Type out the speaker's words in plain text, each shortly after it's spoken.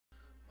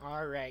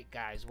Alright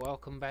guys,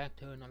 welcome back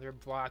to another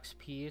Blox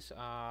piece.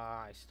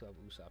 I still have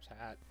Usopp's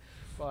hat.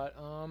 But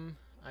I'm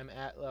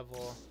at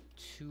level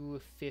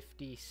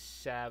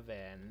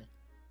 257.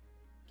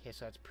 Okay,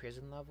 so that's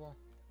prison level?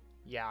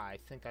 Yeah, I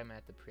think I'm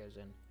at the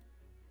prison.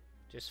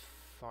 Just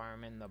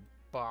farming the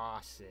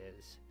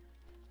bosses.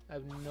 I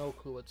have no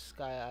clue what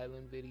Sky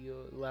Island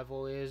video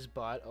level is,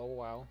 but oh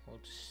well.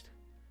 We'll just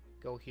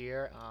go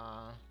here.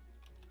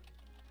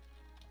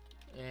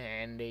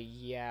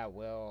 Yeah,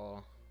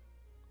 well,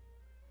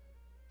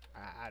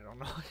 I don't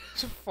know.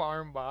 Just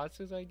farm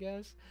bosses, I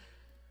guess.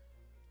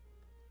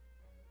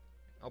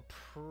 I'll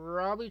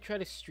probably try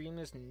to stream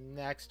this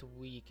next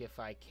week if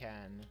I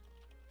can.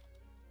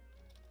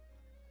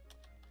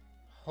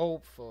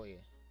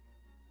 Hopefully.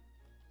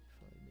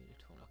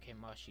 Okay,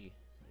 Mushy.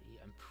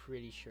 I'm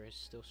pretty sure it's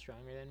still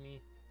stronger than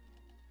me.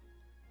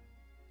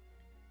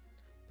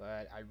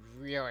 But I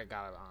really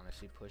gotta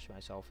honestly push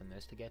myself in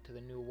this to get to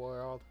the new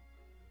world.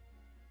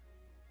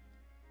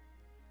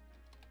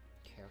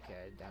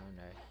 Okay, down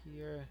to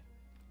here.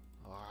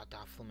 Oh,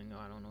 Doflamingo,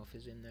 I don't know if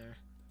he's in there.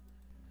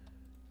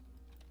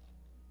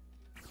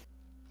 I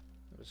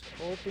was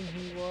hoping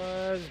he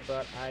was,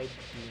 but I do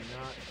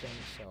not think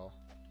so.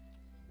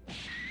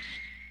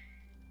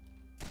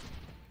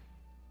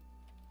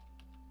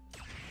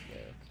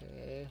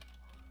 Okay.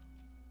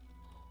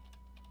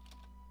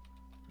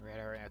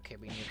 Alright, okay,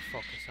 we need to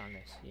focus on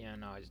this. Yeah,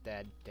 no, he's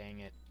dead. Dang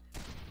it.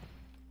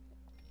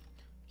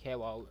 Okay,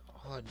 well,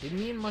 did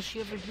me and Mushy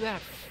ever do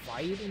that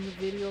fight in the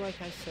video like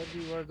I said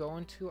we were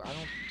going to? I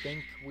don't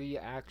think we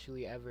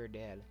actually ever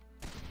did.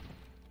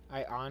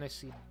 I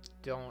honestly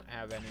don't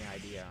have any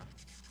idea.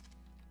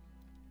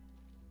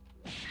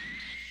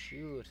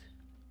 Shoot.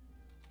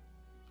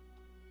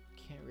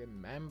 Can't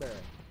remember.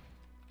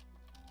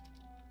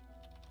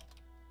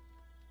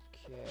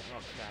 Okay,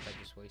 oh crap, I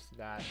just wasted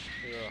that.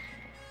 Ugh.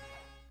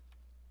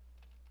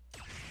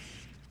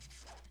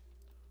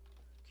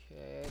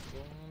 Okay,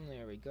 boom,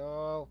 there we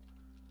go.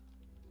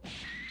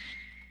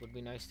 Would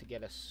be nice to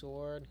get a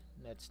sword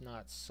that's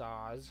not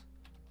saws.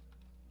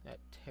 That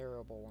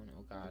terrible one,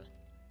 oh god.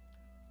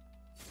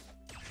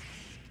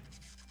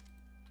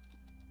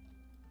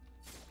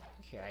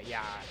 Okay,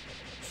 yeah.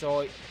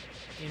 So,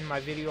 in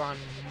my video on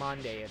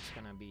Monday, it's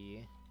gonna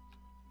be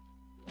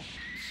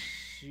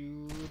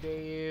 2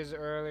 days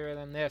earlier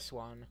than this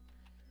one.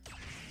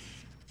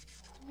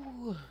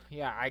 Ooh,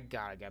 yeah, I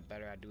gotta get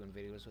better at doing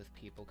videos with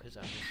people because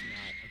I'm just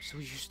not. I'm so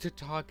used to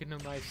talking to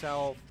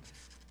myself.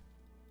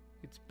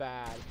 It's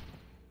bad.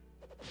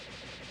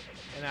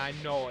 And I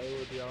know it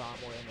would be a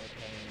lot more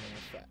entertaining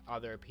if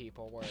other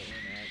people were in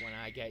it when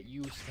I get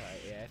used to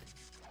it.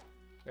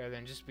 Rather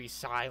than just be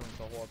silent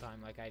the whole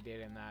time like I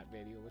did in that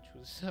video, which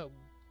was so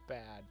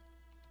bad.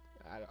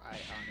 I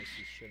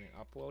honestly shouldn't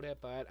upload it,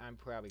 but I'm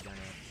probably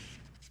gonna.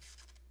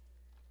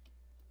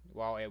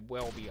 Well, it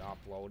will be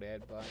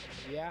uploaded, but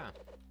yeah.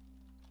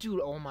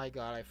 Dude, oh my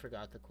god, I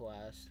forgot the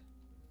quest.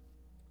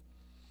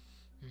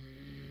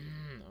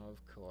 Of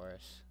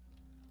course.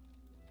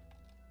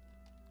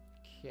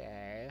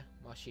 Okay,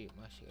 Mushy,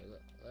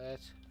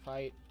 let's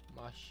fight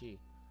Mushy.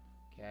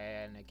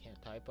 Okay, and I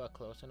can't type up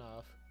close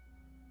enough.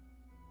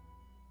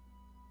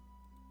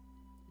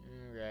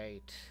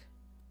 Alright.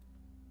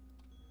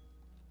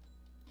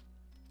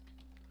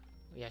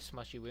 Yes,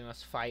 Mushy, we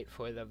must fight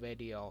for the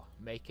video.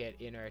 Make it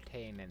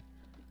entertaining.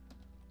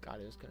 God,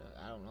 it's gonna.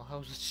 I don't know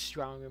how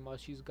stronger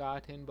Mushy's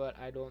gotten, but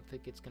I don't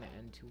think it's gonna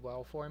end too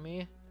well for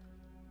me.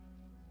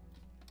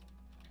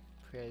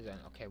 Prison.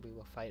 Okay, we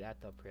will fight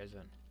at the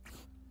prison.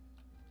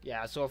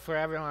 Yeah, so for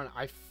everyone,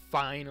 I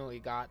finally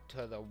got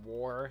to the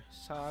War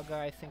Saga,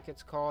 I think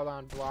it's called,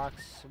 on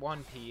Blox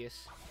One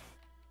Piece.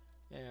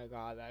 Oh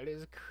god, that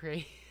is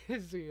crazy.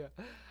 I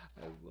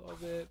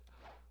love it.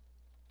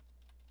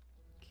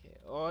 Okay.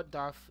 Oh,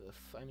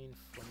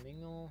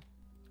 Flamingo.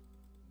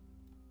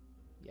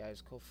 Yeah,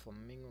 it's called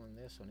Flamingo in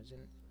this one, isn't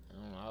it? I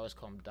don't know. I always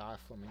call him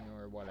Flamingo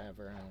or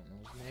whatever. I don't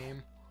know his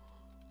name.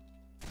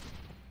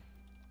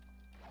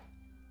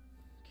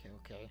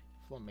 Okay.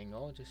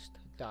 Flamingo, just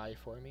die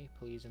for me,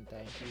 please and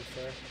thank you,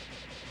 sir.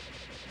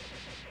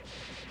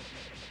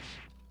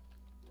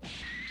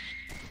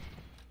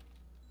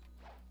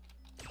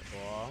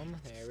 Boom.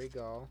 There we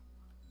go.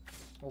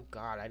 Oh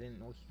god, I didn't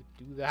know he could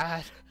do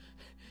that.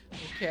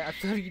 Okay, I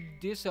thought he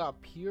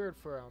disappeared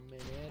for a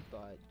minute,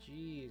 but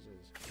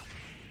Jesus.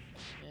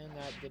 And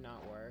that did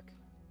not work.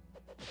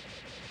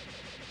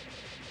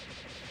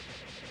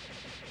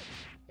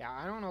 Yeah,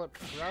 I don't know, it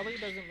probably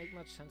doesn't make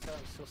much sense that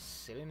I'm still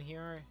sitting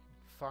here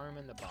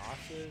farming the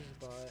bosses,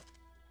 but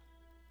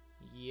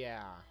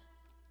yeah.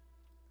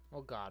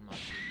 Oh god,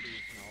 Mushy,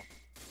 please no.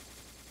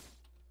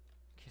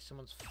 Okay,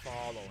 someone's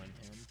following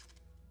him.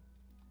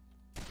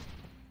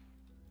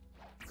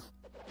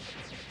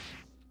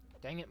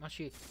 Dang it,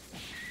 Mushy.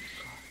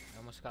 God, I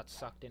almost got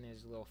sucked in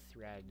his little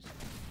threads.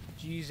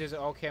 Jesus,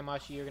 okay,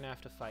 Mushy, you're gonna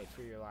have to fight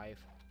for your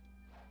life.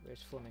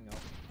 Where's Flamingo?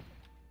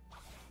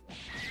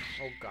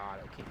 Oh god,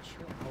 okay,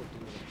 chill out,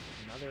 dude.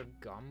 Another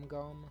Gum?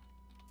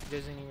 He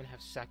doesn't even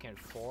have second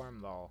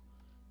form, though.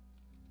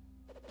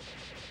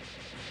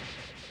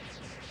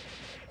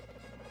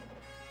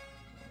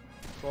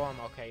 Boom.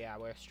 Okay, yeah,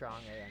 we're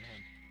stronger than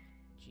him.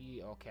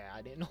 Gee, okay,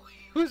 I didn't know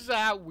he was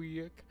that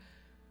weak.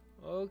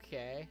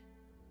 Okay.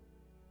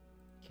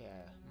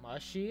 Okay,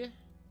 Mushy.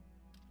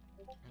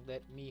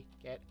 Let me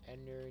get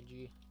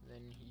energy,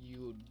 then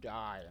you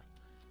die.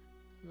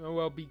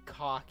 We'll be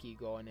cocky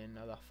going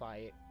into the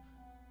fight.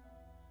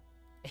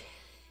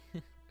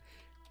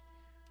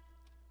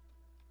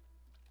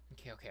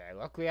 Okay.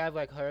 Luckily, I have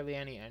like hardly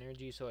any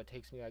energy, so it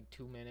takes me like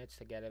 2 minutes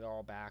to get it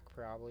all back,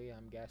 probably,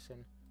 I'm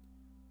guessing.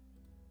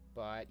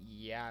 But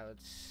yeah,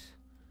 let's.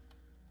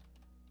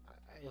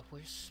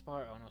 Where's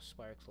Spark? Oh no,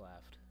 Spark's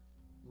left.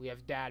 We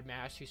have Dad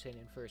Masterson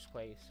in first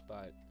place,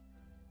 but.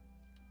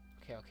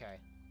 Okay.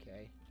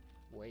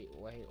 Wait.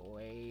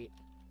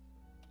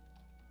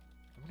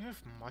 I wonder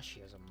if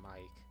Mushy has a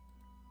mic.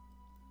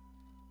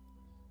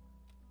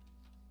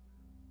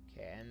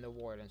 Okay, and the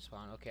warden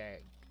spawn.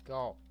 Okay,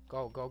 go.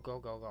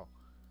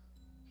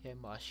 Okay,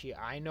 Mushy,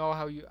 I know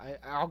how you.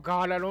 Oh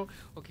God, I don't.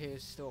 Okay,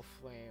 it's still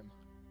flame.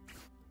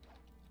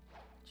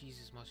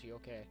 Jesus, Mushy.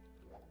 Okay.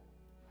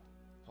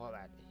 Oh,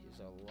 that is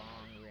a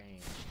long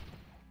range.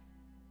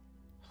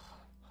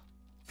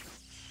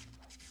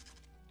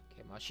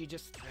 Okay, Mushy,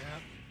 just.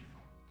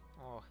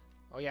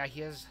 Oh yeah,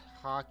 he has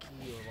hockey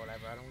or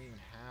whatever. I don't even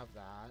have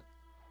that.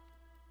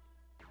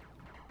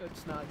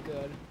 That's not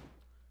good.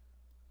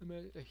 I'm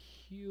at a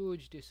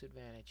huge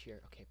disadvantage here.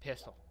 Okay,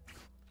 pistol.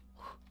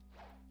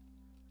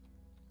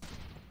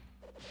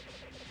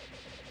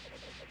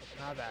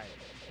 Now that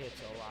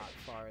hits a lot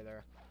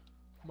farther.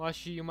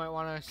 Mushy, you might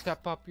want to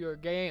step up your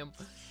game.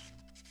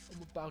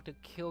 I'm about to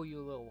kill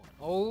you, little one.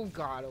 Oh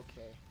God,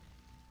 okay.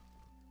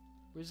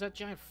 Where's that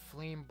giant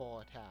flame ball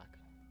attack?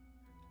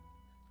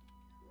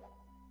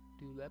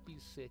 Dude, that'd be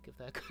sick if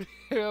that could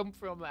hit him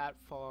from that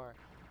far.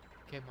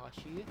 Okay,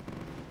 Mushy.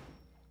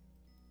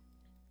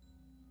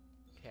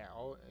 Okay,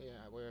 oh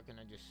yeah, we're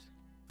gonna just.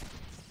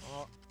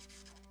 Oh.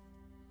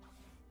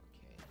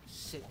 Okay,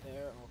 sit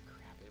there. Oh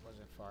crap, it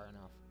wasn't far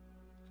enough.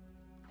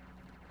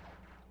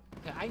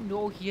 Okay, I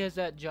know he has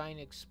that giant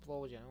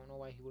explosion. I don't know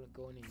why he wouldn't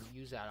go in and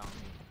use that on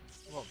me.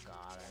 Oh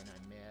God, and I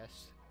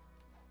missed.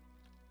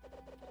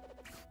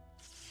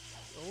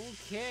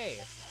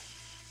 Okay.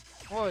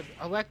 Oh,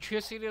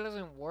 electricity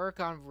doesn't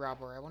work on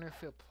rubber. I wonder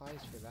if it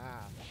applies for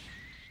that.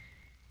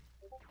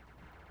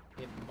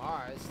 It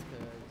must,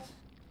 because...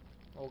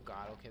 Oh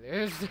God, okay,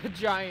 there's the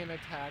giant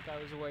attack I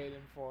was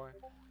waiting for.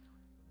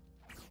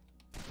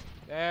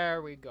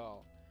 There we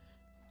go.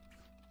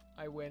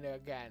 I win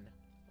again.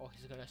 Oh,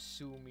 he's gonna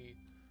sue me.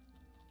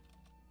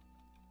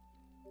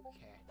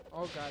 Okay.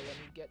 Oh God, let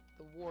me get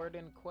the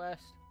warden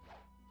quest.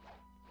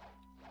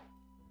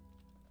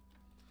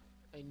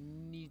 I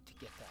need to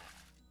get that.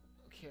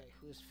 Okay,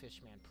 who's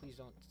Fishman? Please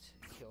don't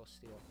kill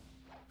Steel.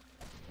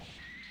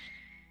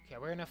 Okay,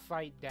 we're gonna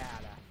fight Dad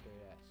after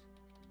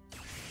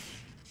this.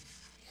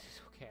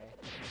 Okay.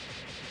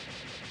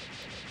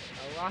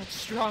 A lot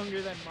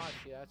stronger than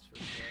Mushy, that's for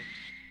sure.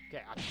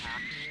 Okay,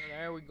 attack me.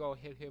 There we go,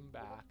 hit him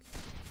back.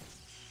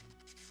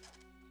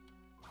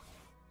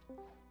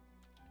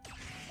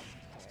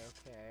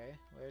 Okay.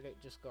 Where'd it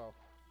just go?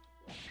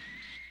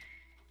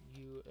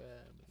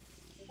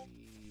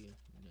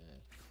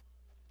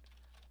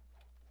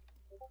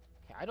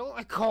 Okay, I don't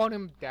like calling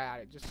him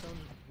Dad. It just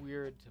sounds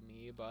weird to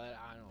me, but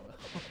I don't know.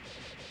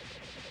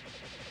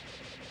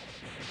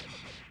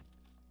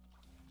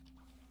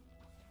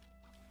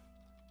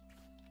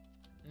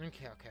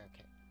 Okay.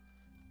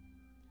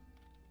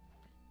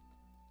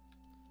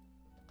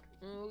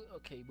 Oh,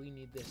 okay, we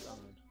need this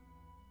on.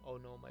 Oh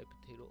no, my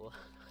potato.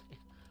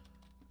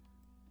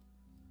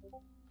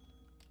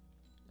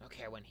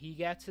 Okay, when he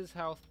gets his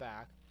health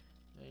back,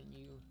 when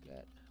you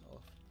get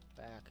health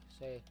back,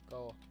 say,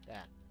 go,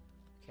 that.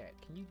 Okay,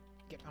 can you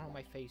get out of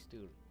my face,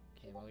 dude?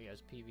 Okay, well, he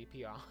has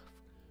PvP off.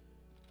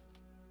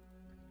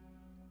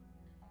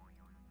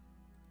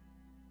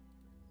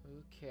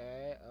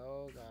 Okay,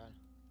 oh God.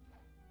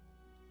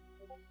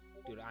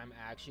 Dude, I'm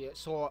actually...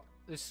 So,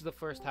 this is the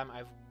first time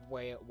I've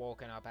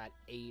woken up at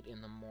 8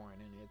 in the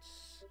morning.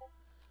 It's...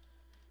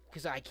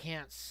 Because I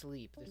can't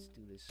sleep. This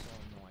dude is so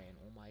annoying.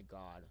 Oh my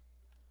God.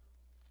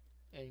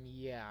 And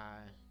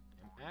yeah,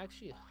 I'm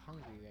actually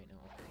hungry right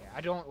now. Okay,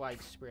 I don't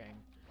like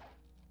spring.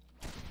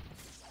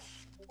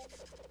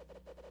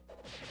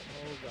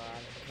 Oh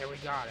God. Okay, we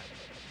got it.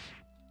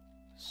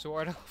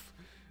 Sort of.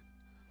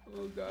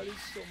 Oh God,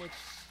 it's so much...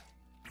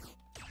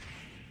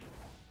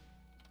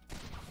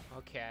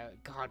 Okay,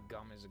 God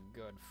gum is a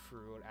good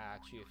fruit,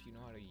 actually, if you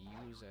know how to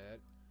use it.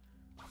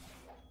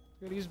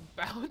 And he's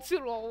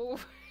bouncing all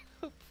over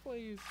the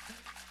place.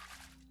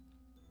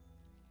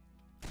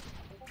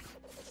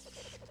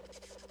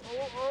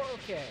 Oh,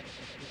 okay.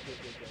 Good.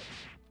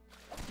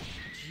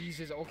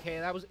 Jesus, okay,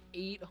 that was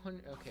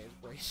 800. Okay, it's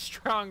way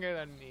stronger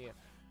than me.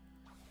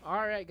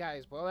 Alright,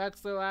 guys, well, that's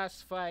the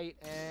last fight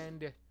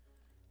and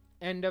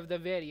end of the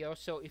video.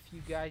 So, if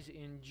you guys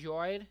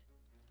enjoyed,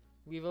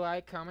 leave a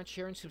like, comment,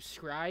 share, and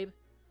subscribe.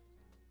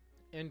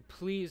 And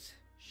please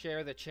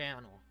share the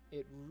channel.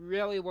 It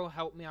really will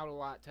help me out a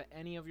lot to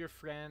any of your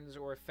friends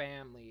or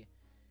family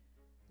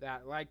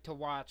that like to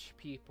watch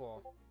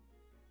people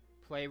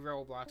play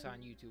Roblox on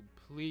YouTube,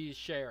 please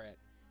share it.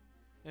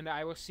 And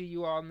I will see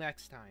you all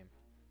next time.